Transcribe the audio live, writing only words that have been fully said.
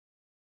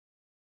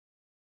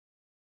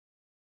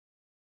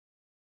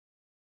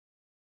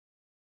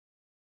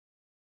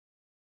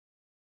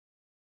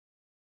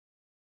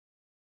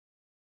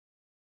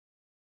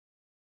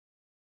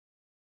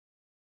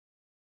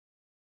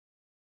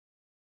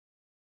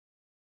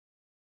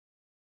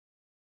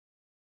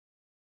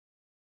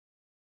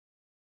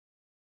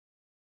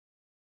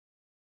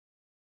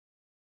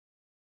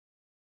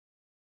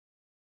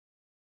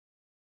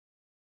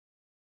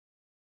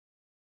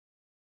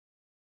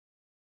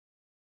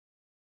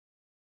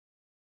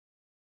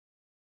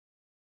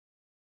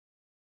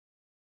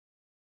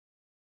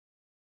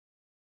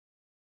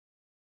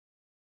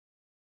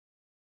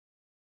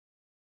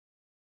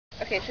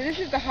Okay, so this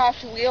is the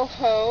Haas wheel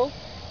hoe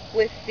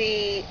with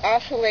the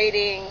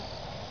oscillating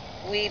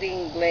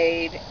weeding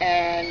blade,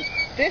 and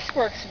this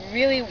works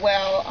really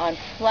well on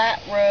flat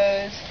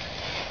rows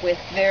with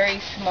very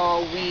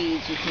small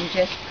weeds. You can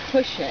just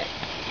push it.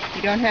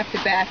 You don't have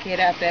to back it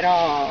up at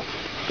all.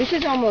 This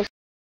is almost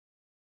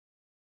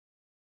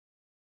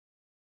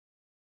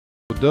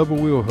a double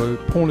wheel hoe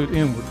pointed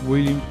inward,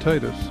 weeding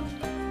potatoes.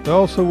 They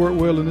also work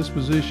well in this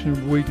position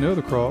of weeding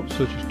other crops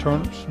such as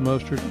turnips,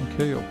 mustard, and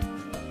kale.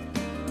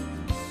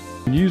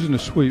 When using the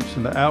sweeps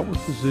in the outward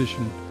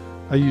position,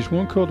 I use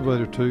one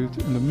cultivator tooth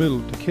in the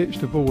middle to catch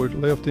the void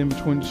left in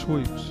between the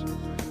sweeps.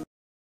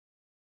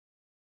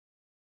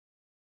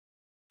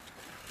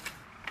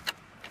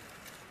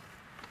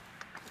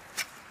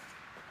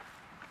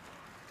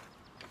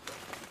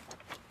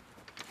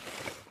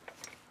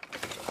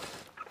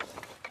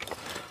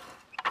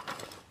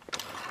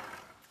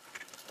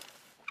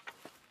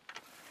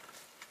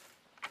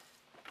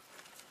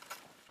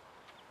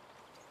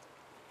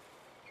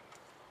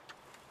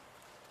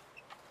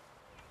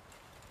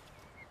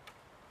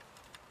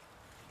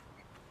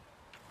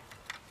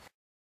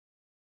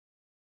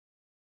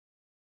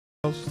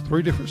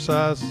 Three different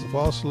sizes of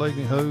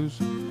oscillating hose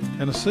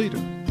and a seeder.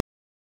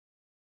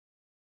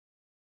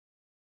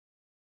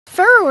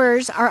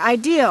 Furrowers are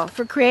ideal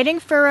for creating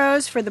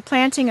furrows for the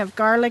planting of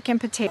garlic and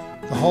potatoes.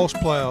 The Haas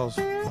plows,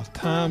 a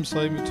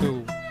time-saving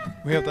tool.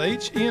 We have the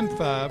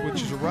HN5,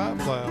 which is a right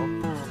plow,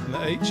 and the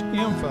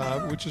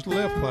HM5, which is the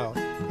left plow.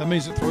 That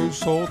means it throws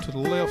soil to the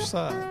left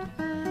side.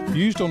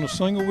 Used on a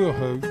single wheel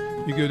hoe,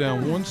 you go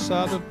down one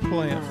side of the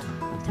plant,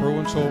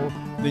 throwing soil,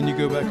 then you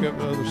go back up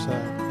the other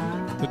side.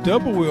 The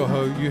double wheel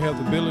hoe, you have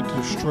the ability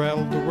to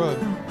straddle the row.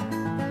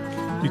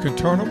 You can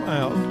turn them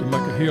out to make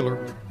a healer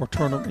or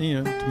turn them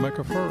in to make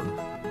a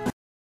furrow.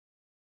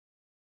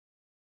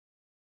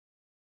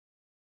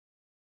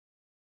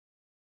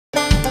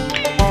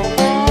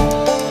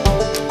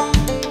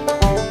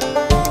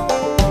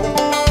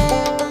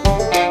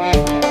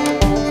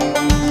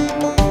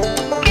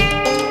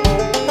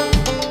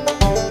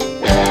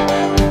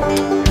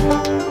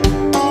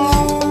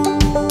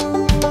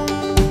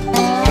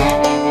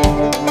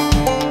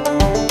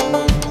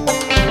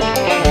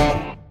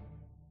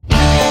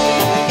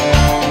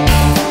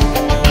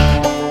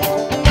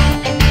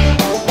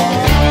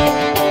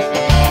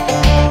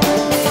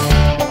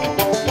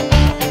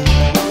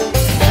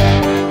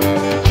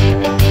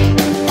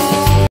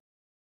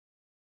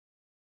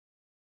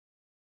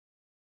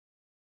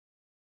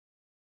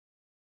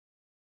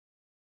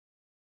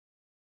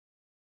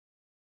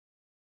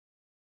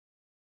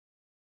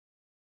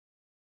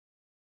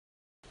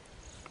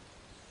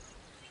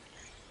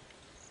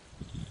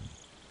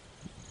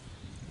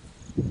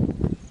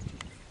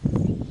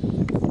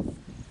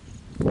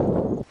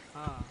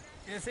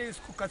 ऐसे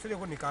इसको कचरे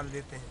को निकाल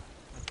देते हैं।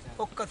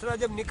 अच्छा। और कचरा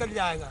जब निकल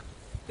जाएगा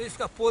तो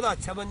इसका पौधा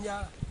अच्छा बन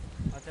जाएगा।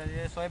 अच्छा,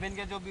 ये सोयाबीन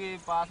के जो भी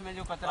पास में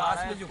जो कचरा आ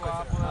रहा है उसको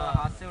आप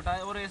हाथ से उठाए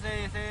और ऐसे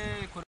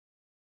ऐसे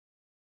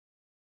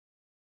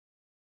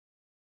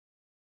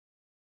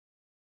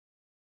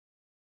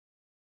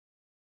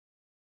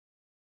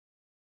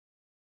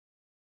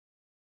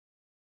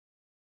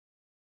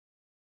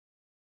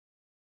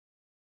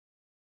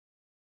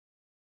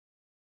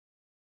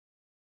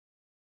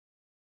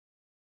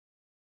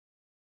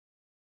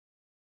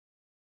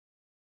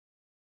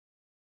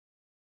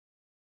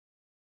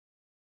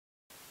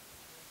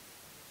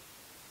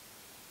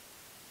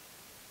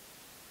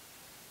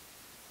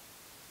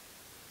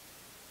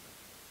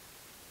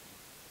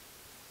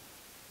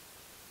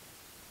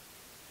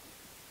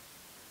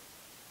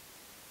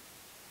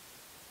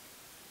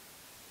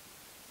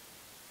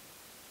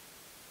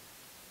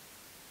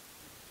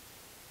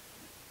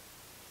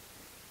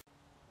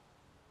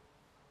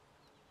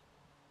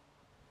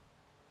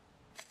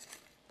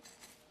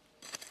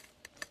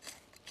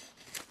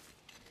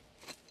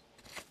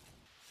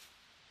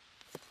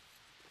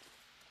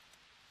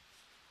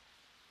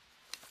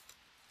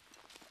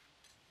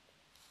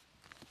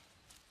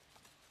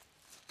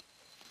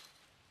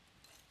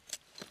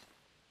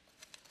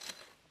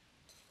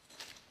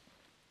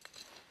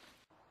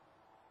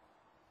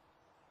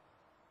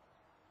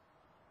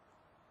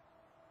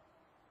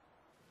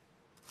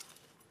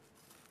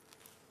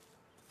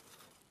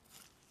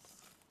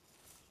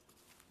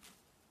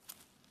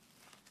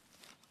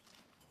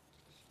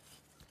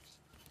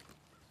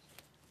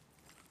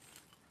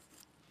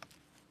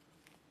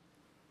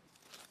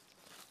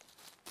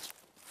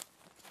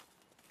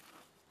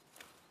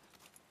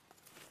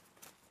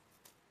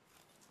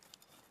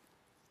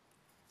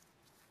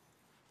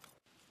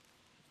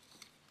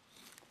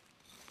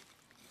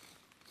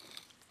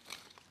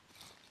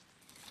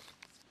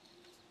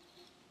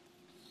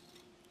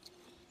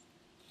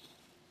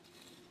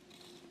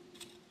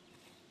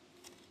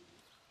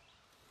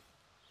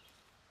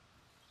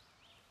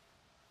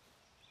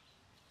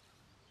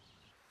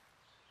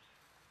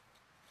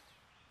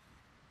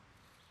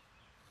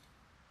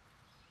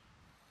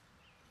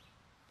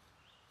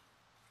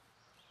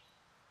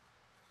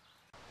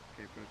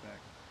Okay, put it back.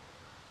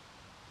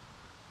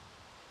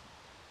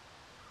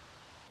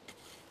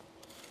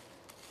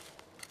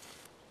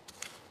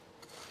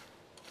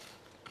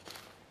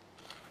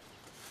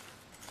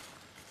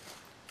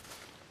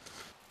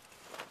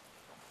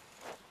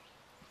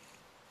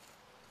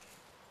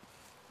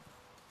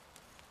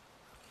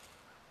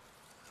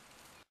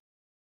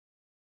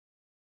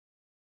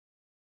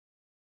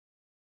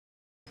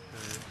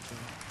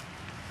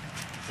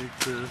 Take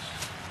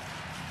this.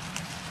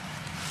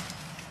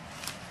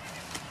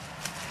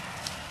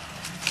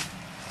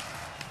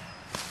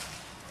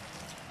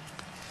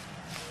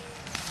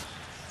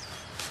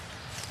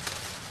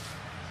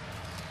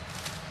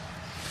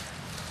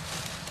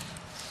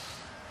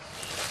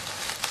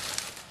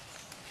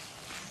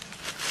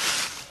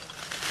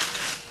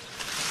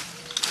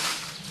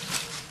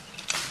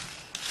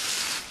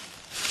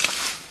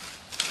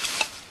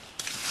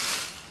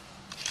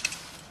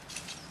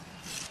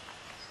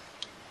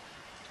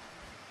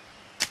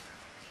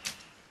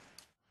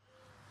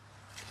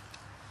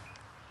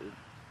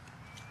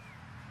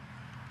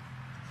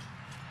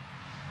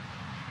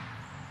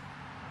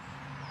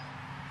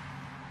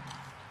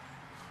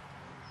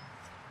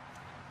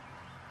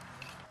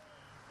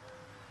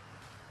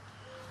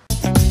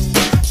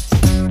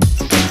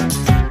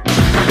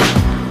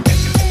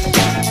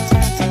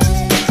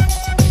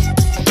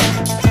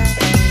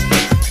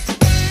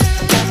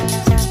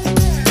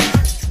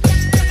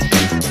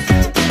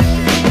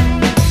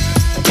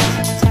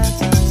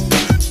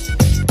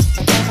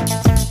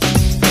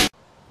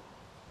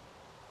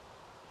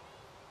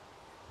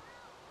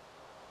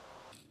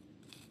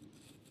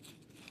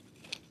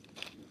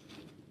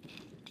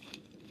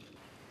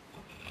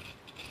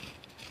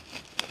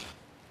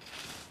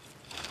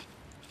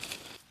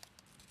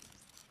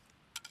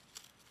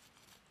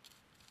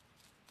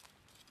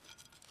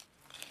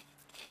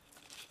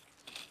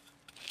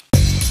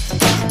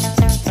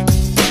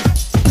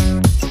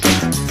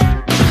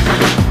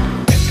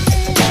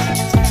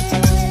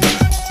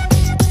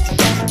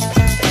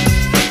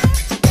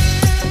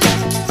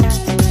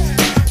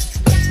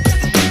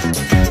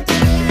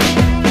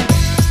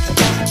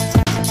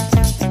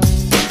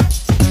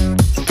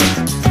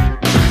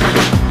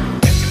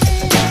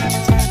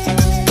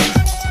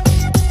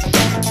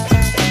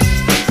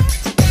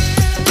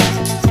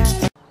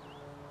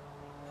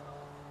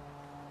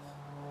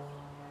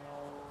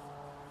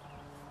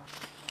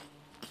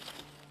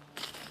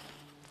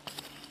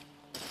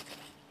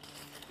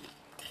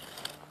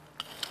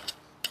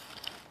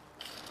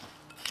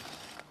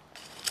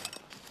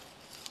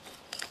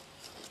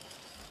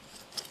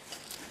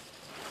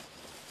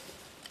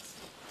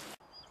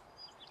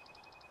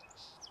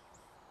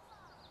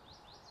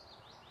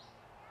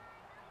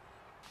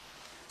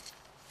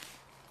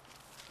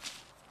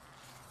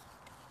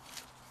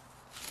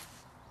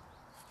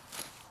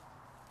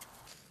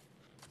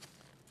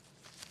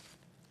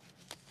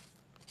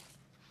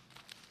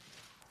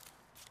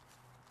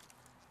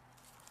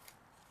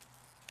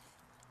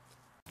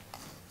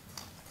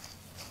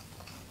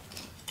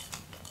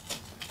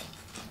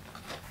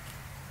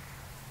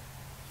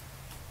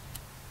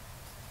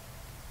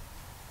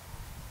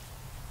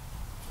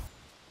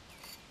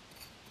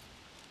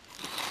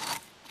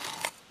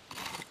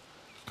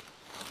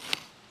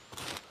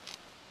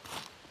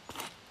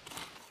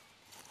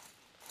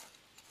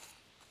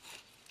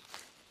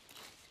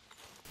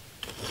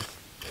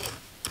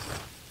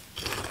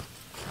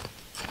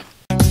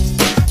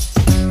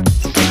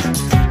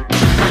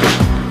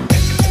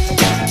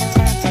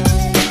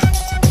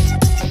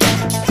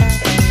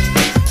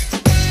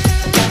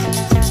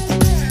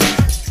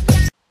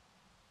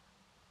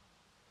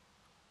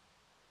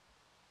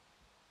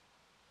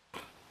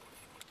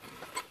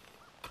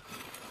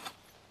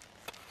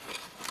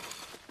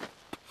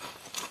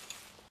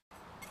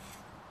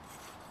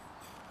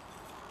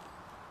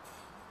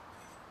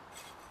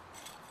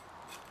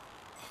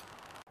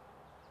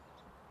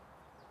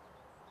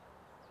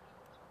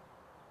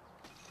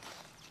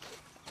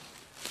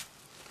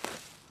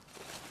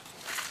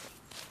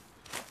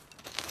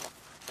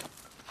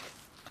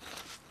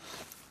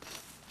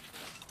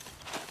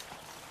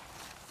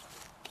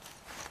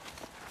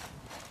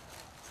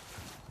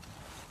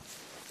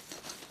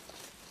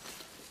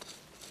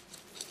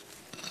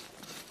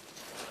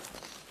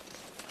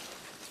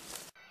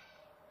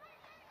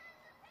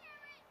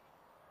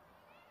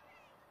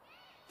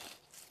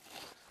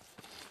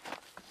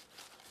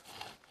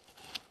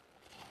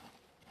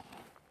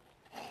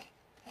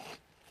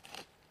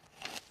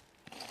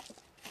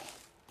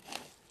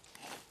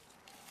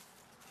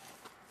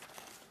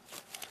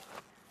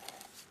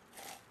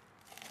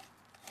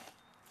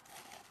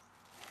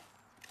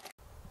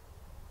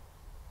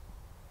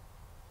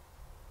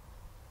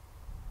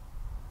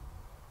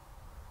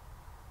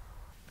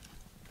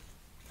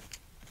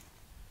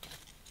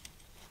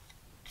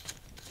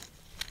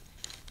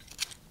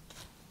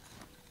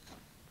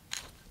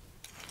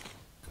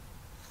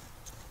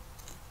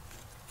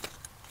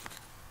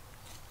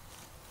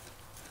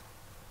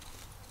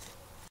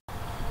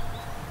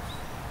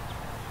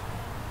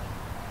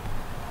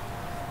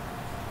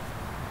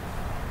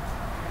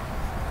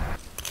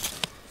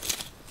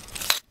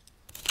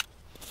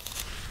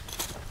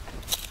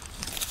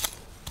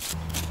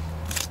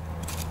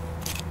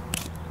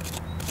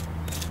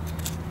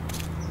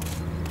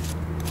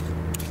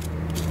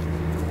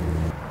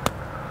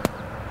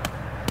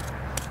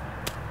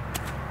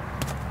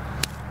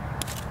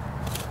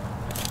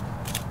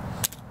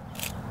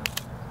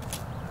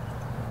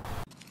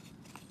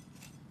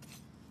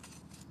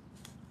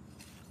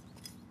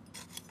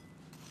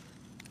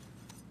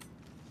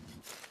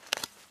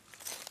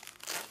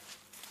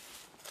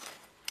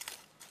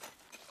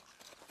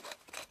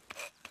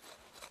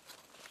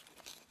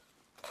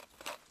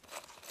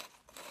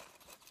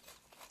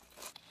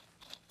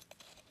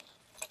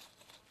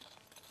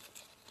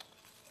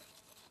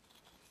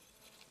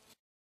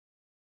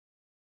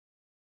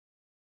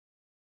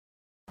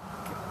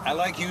 I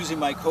like using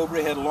my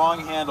Cobra Head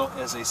long handle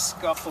as a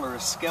scuffle or a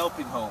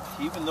scalping hoe.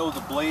 Even though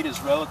the blade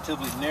is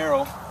relatively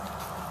narrow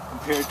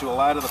compared to a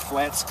lot of the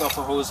flat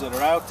scuffle hoes that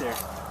are out there,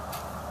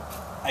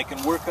 I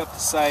can work up the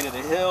side of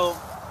the hill,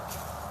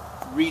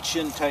 reach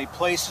in tight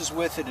places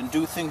with it, and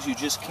do things you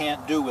just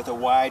can't do with a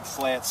wide,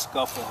 flat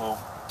scuffle hoe.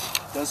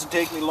 Doesn't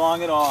take me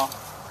long at all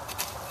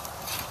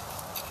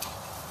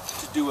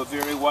to do a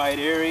very wide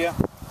area.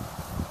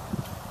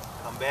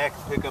 Come back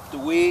and pick up the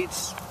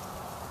weeds.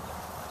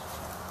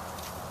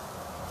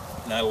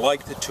 And I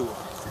like the tool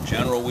for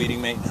general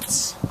weeding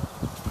maintenance.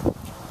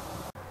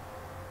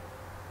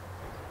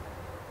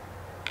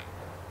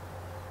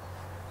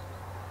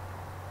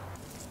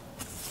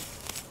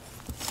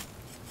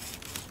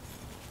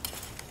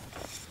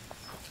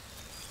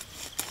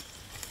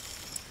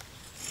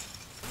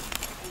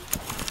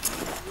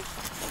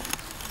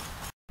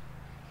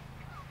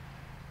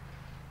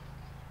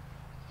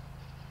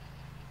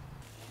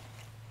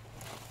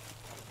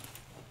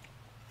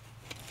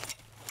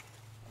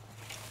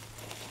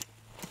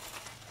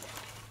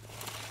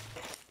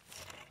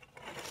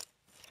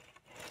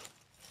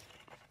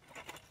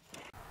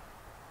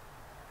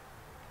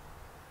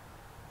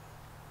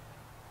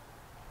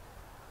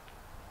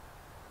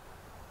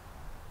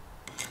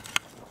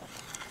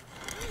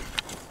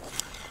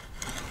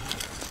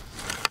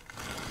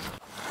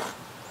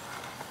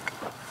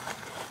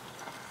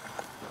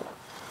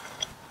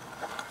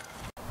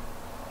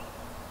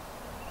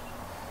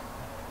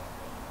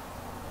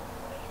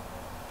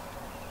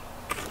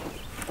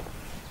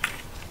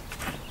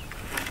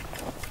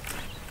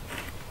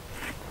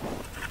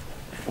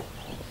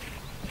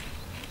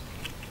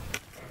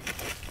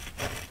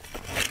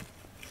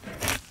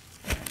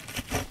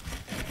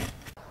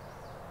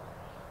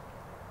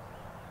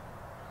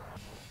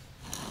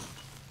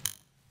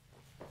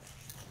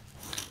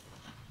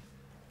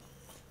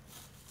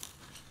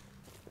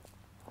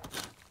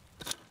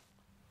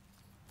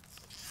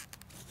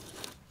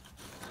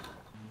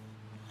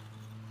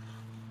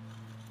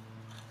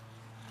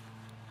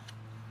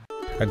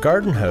 A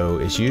garden hoe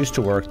is used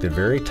to work the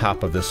very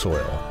top of the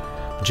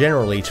soil,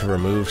 generally to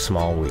remove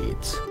small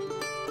weeds.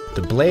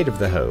 The blade of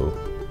the hoe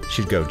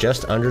should go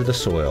just under the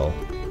soil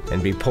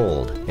and be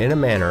pulled in a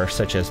manner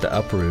such as to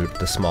uproot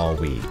the small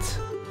weeds.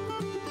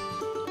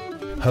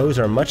 Hoes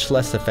are much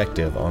less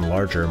effective on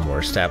larger, more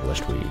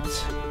established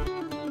weeds.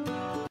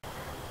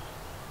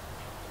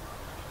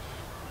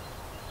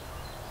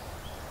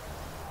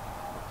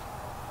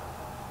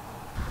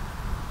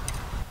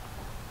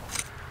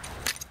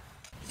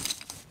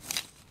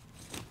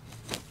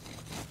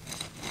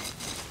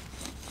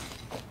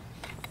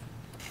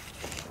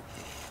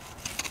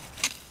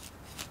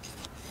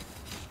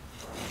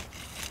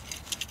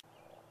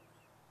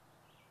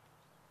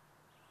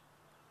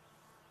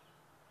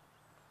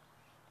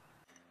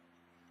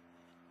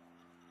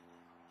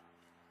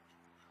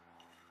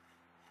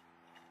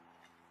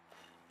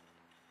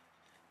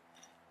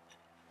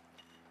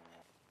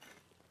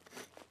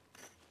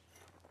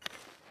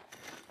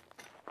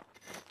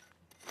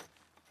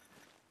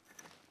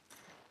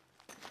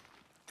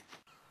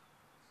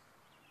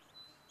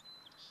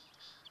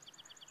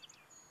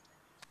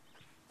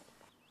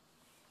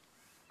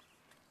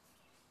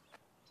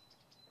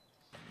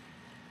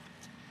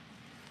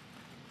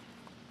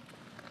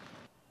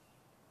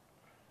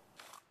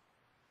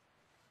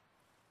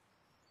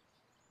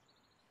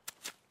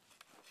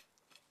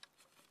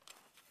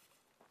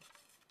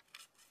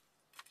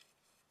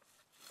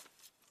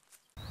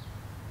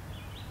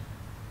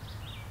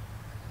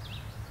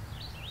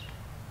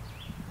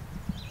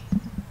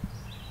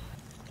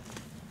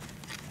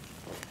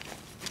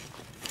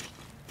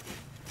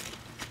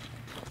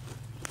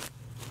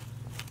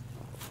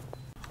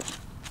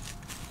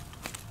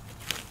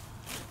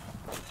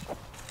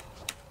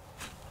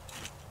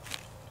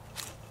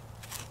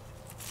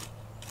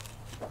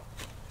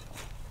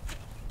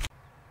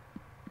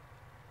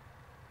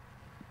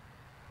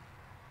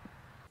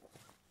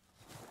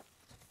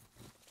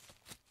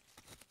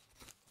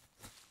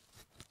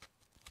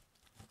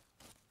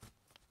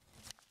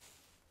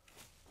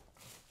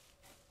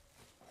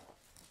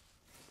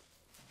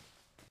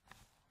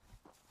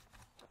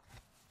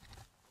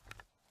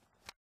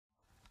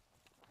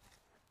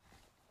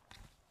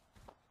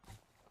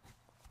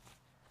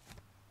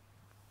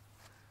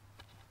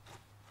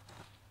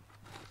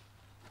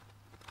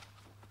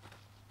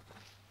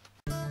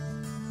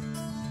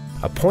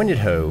 A pointed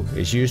hoe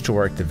is used to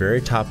work the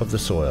very top of the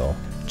soil,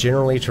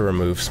 generally to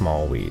remove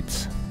small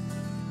weeds.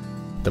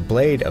 The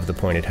blade of the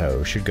pointed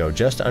hoe should go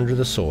just under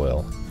the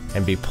soil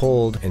and be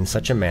pulled in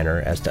such a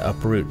manner as to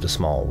uproot the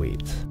small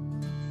weeds.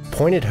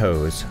 Pointed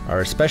hoes are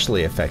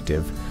especially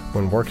effective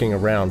when working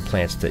around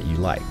plants that you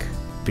like.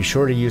 Be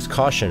sure to use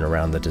caution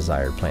around the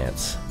desired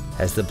plants,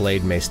 as the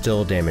blade may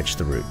still damage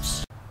the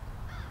roots.